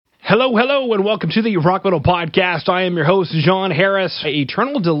Hello, hello, and welcome to the Rock Metal Podcast. I am your host, John Harris.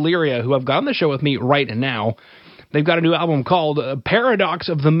 Eternal Delyria, who I've got on the show with me right now, they've got a new album called Paradox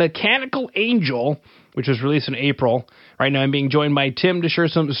of the Mechanical Angel, which was released in April. Right now I'm being joined by Tim to share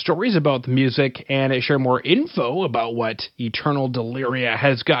some stories about the music and share more info about what Eternal Delyria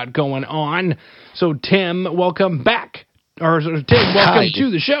has got going on. So Tim, welcome back. Welcome to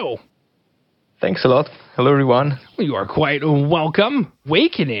the show. Thanks a lot. Hello, everyone. Well, you are quite welcome.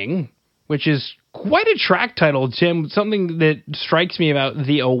 Awakening, which is quite a track title, Tim. Something that strikes me about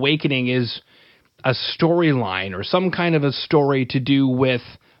The Awakening is a storyline or some kind of a story to do with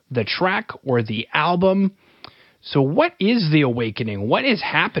the track or the album. So what is The Awakening? What is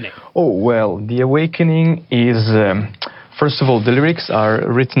happening? Oh, well, The Awakening is, first of all, the lyrics are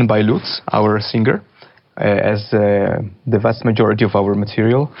written by Lutz, our singer, as the vast majority of our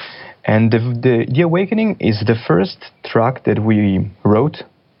material. And the Awakening is the first track that we wrote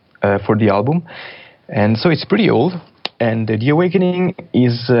for the album. And so it's pretty old. And The Awakening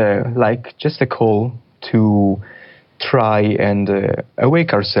is like just a call to try and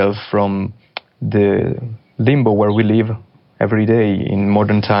awake ourselves from the limbo where we live every day in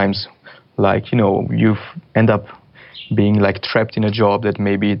modern times. Like, you end up being like trapped in a job that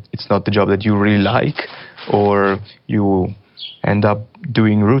maybe it's not the job that you really like, or you end up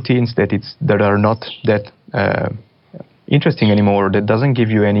doing routines that are not that interesting anymore, that doesn't give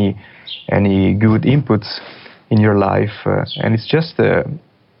you any good inputs in your life, and it's just the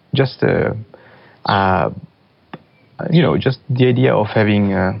idea of having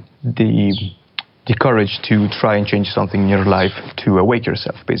the courage to try and change something in your life, to awake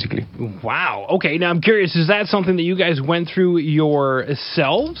yourself, basically. Wow. Okay, now I'm curious, is that something that you guys went through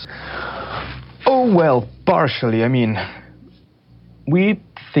yourselves? Oh, well, partially. I mean, we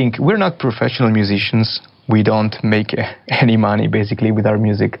think we're not professional musicians. We don't make any money, basically, with our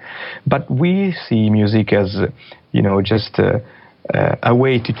music. But we see music as, just a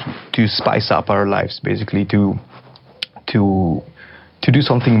way to spice up our lives, basically, to do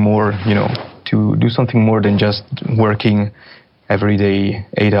something more, to do something more than just working every day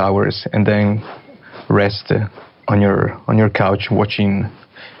 8 hours and then rest on your couch watching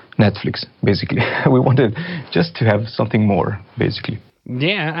Netflix, basically. We wanted just to have something more, basically.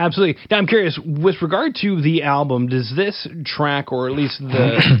 Yeah, absolutely. Now, I'm curious, with regard to the album, does this track, or at least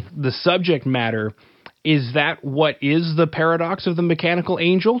the subject matter, is that what is the paradox of the mechanical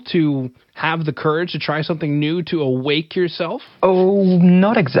angel? To have the courage to try something new, to awake yourself? Oh,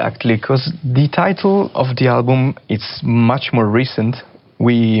 not exactly, because the title of the album is much more recent.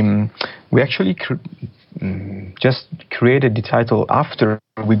 We actually just created the title after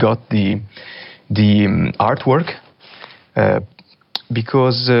we got the artwork,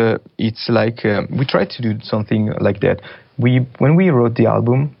 because it's like we tried to do something like that. When we wrote the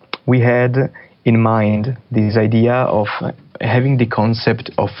album, we had in mind this idea of having the concept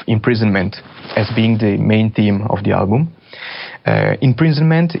of imprisonment as being the main theme of the album.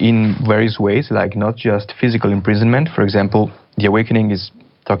 Imprisonment in various ways, like not just physical imprisonment. For example, The Awakening is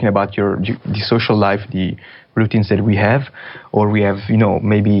talking about the social life, the routines that we have, or we have,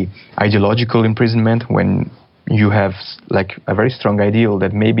 maybe ideological imprisonment when you have like a very strong ideal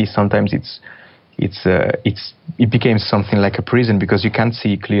that maybe sometimes it became something like a prison because you can't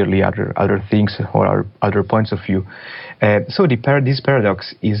see clearly other things or other points of view. So this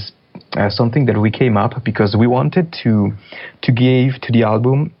paradox is something that we came up because we wanted to give to the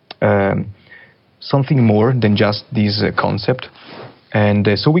album something more than just this concept. And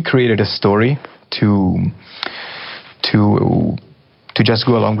so we created a story to just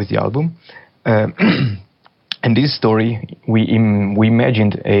go along with the album. And this story, we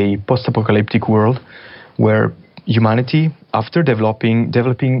imagined a post-apocalyptic world where humanity, after developing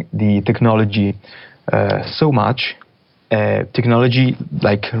the technology so much, technology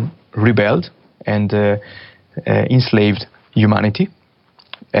like rebelled and enslaved humanity.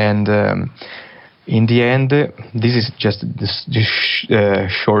 And in the end, this is just this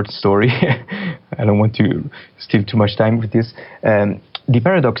short story. I don't want to steal too much time with this. The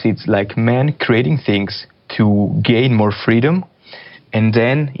paradox is like man creating things to gain more freedom, and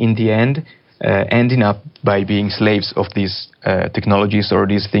then in the end ending up by being slaves of these technologies or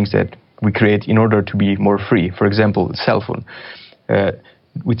these things that we create in order to be more free. For example, cell phone.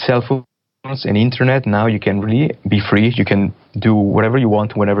 With cell phones and internet, now you can really be free. You can do whatever you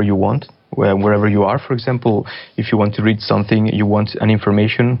want, whenever you want, wherever you are. For example, if you want to read something, you want an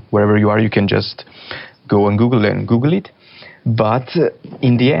information, wherever you are, you can just go on Google and Google it. But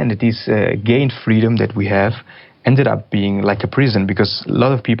in the end, this gained freedom that we have ended up being like a prison, because a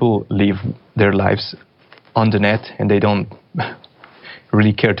lot of people live their lives on the net and they don't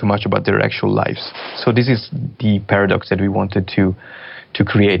really care too much about their actual lives. So this is the paradox that we wanted to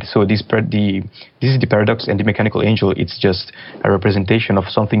create. So this is the paradox, and the mechanical angel, it's just a representation of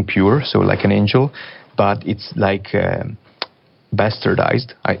something pure, so like an angel, but it's like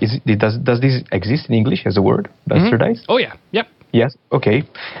bastardized. Does this exist in English as a word, bastardized? Oh yeah, yep. Yes, okay.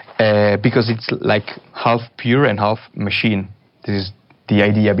 Because it's like half pure and half machine. This is the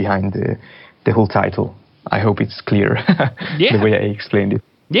idea behind the whole title. I hope it's clear the way I explained it.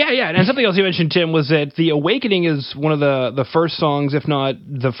 Yeah. And something else you mentioned, Tim, was that The Awakening is one of the first songs, if not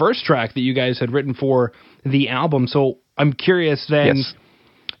the first track, that you guys had written for the album. So I'm curious then, yes.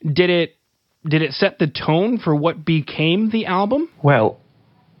 Did it set the tone for what became the album? Well,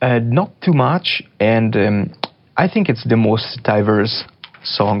 not too much, and I think it's the most diverse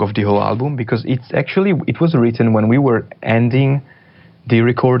song of the whole album, because it was written when we were ending the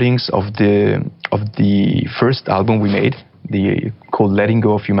recordings of the first album we made, called Letting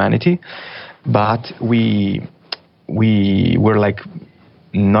Go of Humanity, but we were like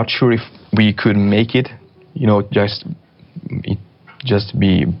not sure if we could make it, just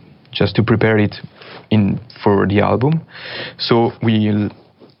to prepare it for the album. So we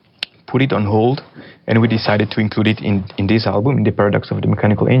put it on hold, and we decided to include it in this album, in The Paradox of the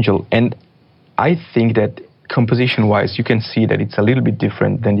Mechanical Angel. And I think that composition-wise, you can see that it's a little bit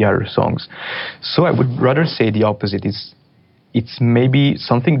different than the other songs. So I would rather say the opposite. It's maybe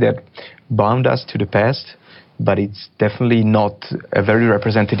something that bound us to the past, but it's definitely not a very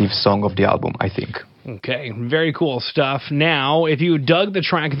representative song of the album, I think. Okay, very cool stuff. Now, if you dug the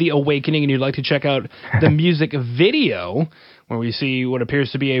track The Awakening and you'd like to check out the music video, where we see what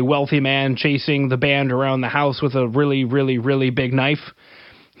appears to be a wealthy man chasing the band around the house with a really, really, really big knife.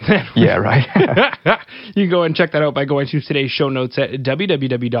 Yeah, right. You can go and check that out by going to today's show notes at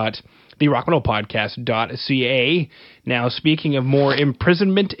www.therockandrollpodcast.ca. Now, speaking of more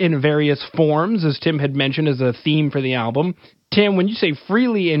imprisonment in various forms, as Tim had mentioned as a theme for the album, Tim, when you say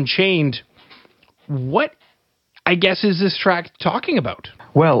freely enchained, what, I guess, is this track talking about?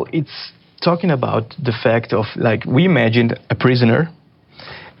 Well, it's talking about the fact of, like, we imagined a prisoner,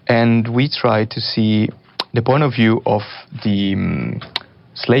 and we tried to see the point of view of the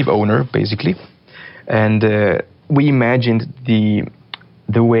slave owner, basically, and we imagined the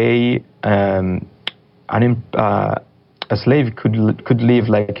way a slave could live,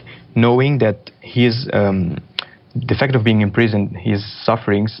 like knowing that his the fact of being imprisoned, his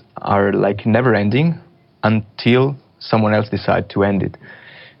sufferings are like never ending until someone else decides to end it.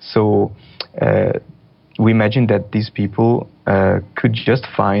 So we imagined that these people could just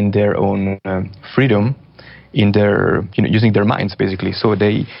find their own freedom in their, using their minds, basically. So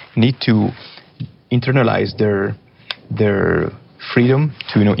they need to internalize their freedom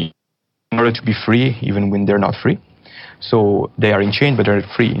to, in order to be free, even when they're not free. So they are enchained, but they're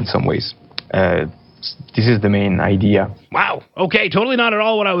free in some ways. This is the main idea. Wow. Okay, totally not at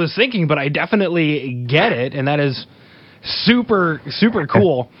all what I was thinking, but I definitely get it, and that is super, super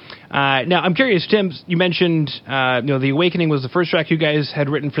cool. Now, I'm curious, Tim, you mentioned, The Awakening was the first track you guys had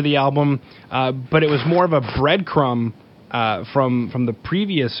written for the album, but it was more of a breadcrumb from the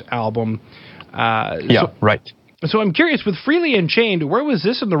previous album. Right. So I'm curious, with Freely Enchained, where was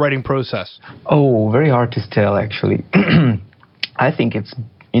this in the writing process? Oh, very hard to tell, actually. I think it's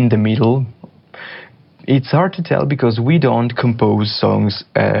in the middle. It's hard to tell because we don't compose songs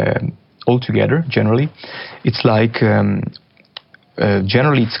all together, generally. It's like,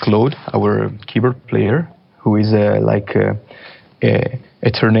 generally it's Claude, our keyboard player, who is like a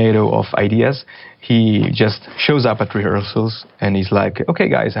tornado of ideas. He just shows up at rehearsals and he's like, okay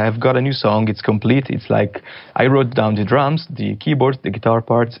guys, I have got a new song, it's complete. It's like, I wrote down the drums, the keyboards, the guitar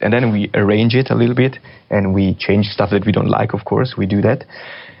parts, and then we arrange it a little bit and we change stuff that we don't like, of course, we do that.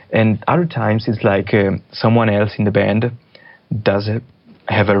 And other times it's like someone else in the band does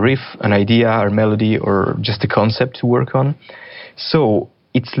have a riff, an idea, or melody, or just a concept to work on. So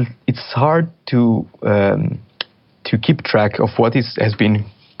it's hard to keep track of what has been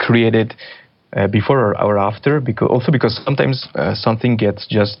created before or after, because sometimes something gets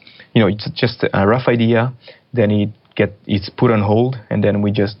just, it's just a rough idea, then it's put on hold, and then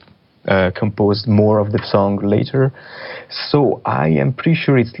we just compose more of the song later. So I am pretty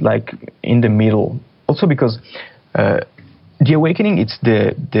sure it's like in the middle. Also because The Awakening, it's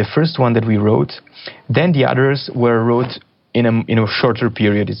the first one that we wrote. Then the others were wrote in a shorter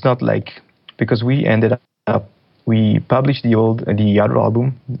period. It's not like, because we ended up, we published the other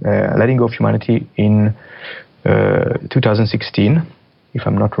album, Letting Go of Humanity, in 2016, if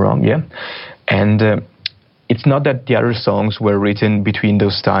I'm not wrong, yeah. And it's not that the other songs were written between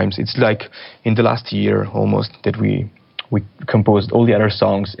those times. It's like in the last year almost that we we composed all the other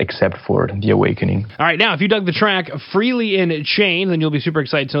songs except for The Awakening. All right, now, if you dug the track Freely in Chain, then you'll be super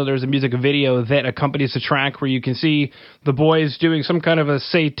excited to know there's a music video that accompanies the track where you can see the boys doing some kind of a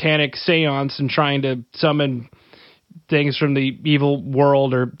satanic seance and trying to summon things from the evil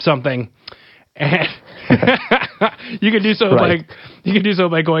world or something. And you can do so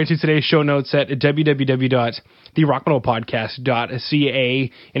by going to today's show notes at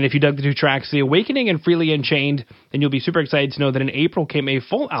www.therockmetalpodcast.ca. And if you dug the two tracks, The Awakening and Freely Unchained, then you'll be super excited to know that in April came a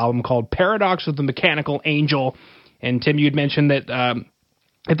full album called Paradox of the Mechanical Angel. And Tim, you'd mentioned that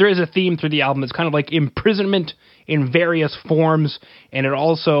if there is a theme through the album, it's kind of like imprisonment in various forms, and it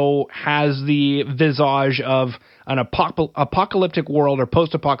also has the visage of an apocalyptic world or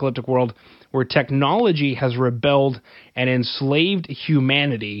post-apocalyptic world where technology has rebelled and enslaved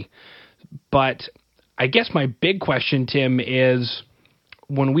humanity. But I guess my big question, Tim, is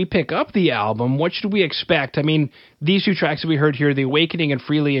when we pick up the album, what should we expect? I mean, these two tracks that we heard here, The Awakening and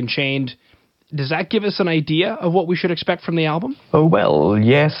Freely Unchained, does that give us an idea of what we should expect from the album? Oh, well,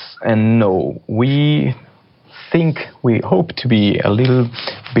 yes and no. We hope to be a little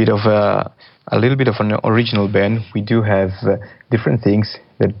bit of an original band. We do have different things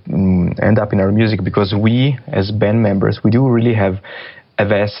that end up in our music because we, as band members, we do really have a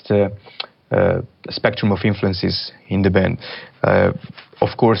vast spectrum of influences in the band.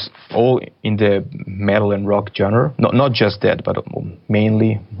 Of course, all in the metal and rock genre. Not just that, but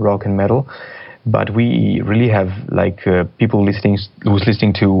mainly rock and metal. But we really have people who's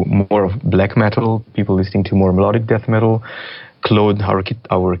listening to more of black metal, people listening to more melodic death metal. Claude, our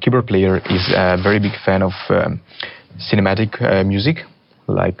keyboard player, is a very big fan of cinematic music,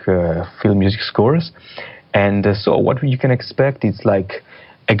 like film music scores. And so what you can expect is like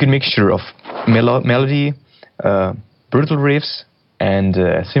a good mixture of melody, brutal riffs, and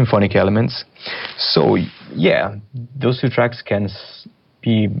symphonic elements. So yeah, those two tracks can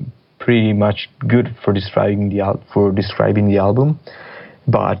be pretty much good for describing the album.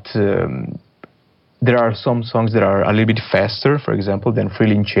 But there are some songs that are a little bit faster, for example, than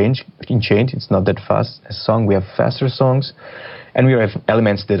Freely Unchained. It's not that fast a song. We have faster songs, and we have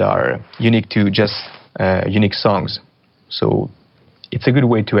elements that are unique to just unique songs. So it's a good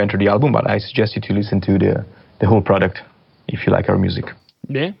way to enter the album, but I suggest you to listen to the whole product if you like our music.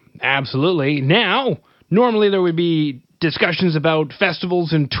 Yeah, absolutely. Now, normally there would be discussions about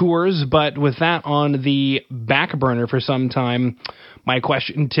festivals and tours, but with that on the back burner for some time, my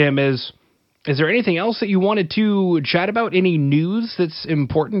question, Tim, is there anything else that you wanted to chat about? Any news that's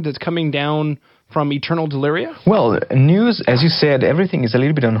important that's coming down from Eternal Delyria? Well, news, as you said, everything is a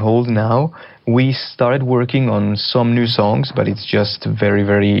little bit on hold now. We started working on some new songs, but it's just very,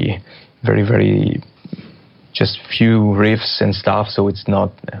 very, very, very just few riffs and stuff, so it's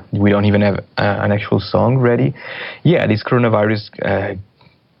not, we don't even have an actual song ready. Yeah, this coronavirus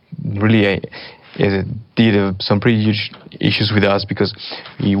really did some pretty huge issues with us because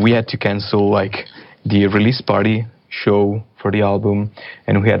we had to cancel like the release party show for the album,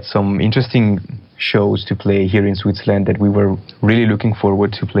 and we had some interesting shows to play here in Switzerland that we were really looking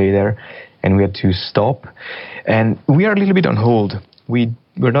forward to play there, and we had to stop. And we are a little bit on hold.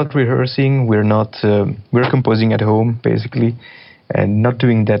 We're not rehearsing, we're composing at home basically, and not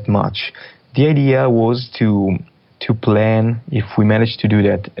doing that much. The idea was to plan, if we manage to do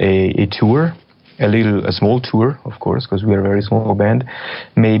that, a tour, a small tour, of course, because we are a very small band.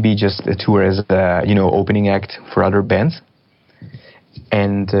 Maybe just a tour as opening act for other bands.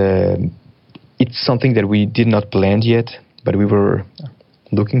 And it's something that we did not plan yet, but we were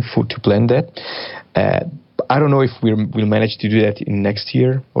looking to plan that. I don't know if we'll manage to do that in next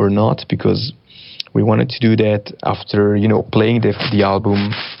year or not, because we wanted to do that after playing the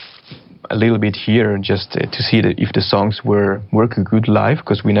album a little bit here, just to see that if the songs work good live,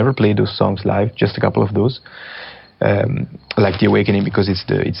 because we never played those songs live, just a couple of those, like The Awakening, because it's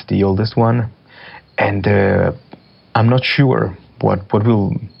the oldest one, and I'm not sure what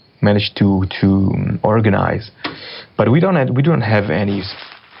we'll manage to organize, but we don't have any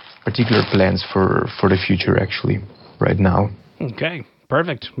particular plans for the future actually right now. Okay,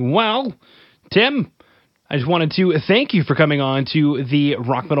 perfect. Well, Tim, I just wanted to thank you for coming on to the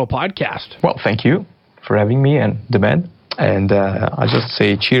Rock Metal Podcast. Well, thank you for having me and the band, and I'll just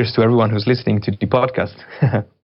say cheers to everyone who's listening to the podcast.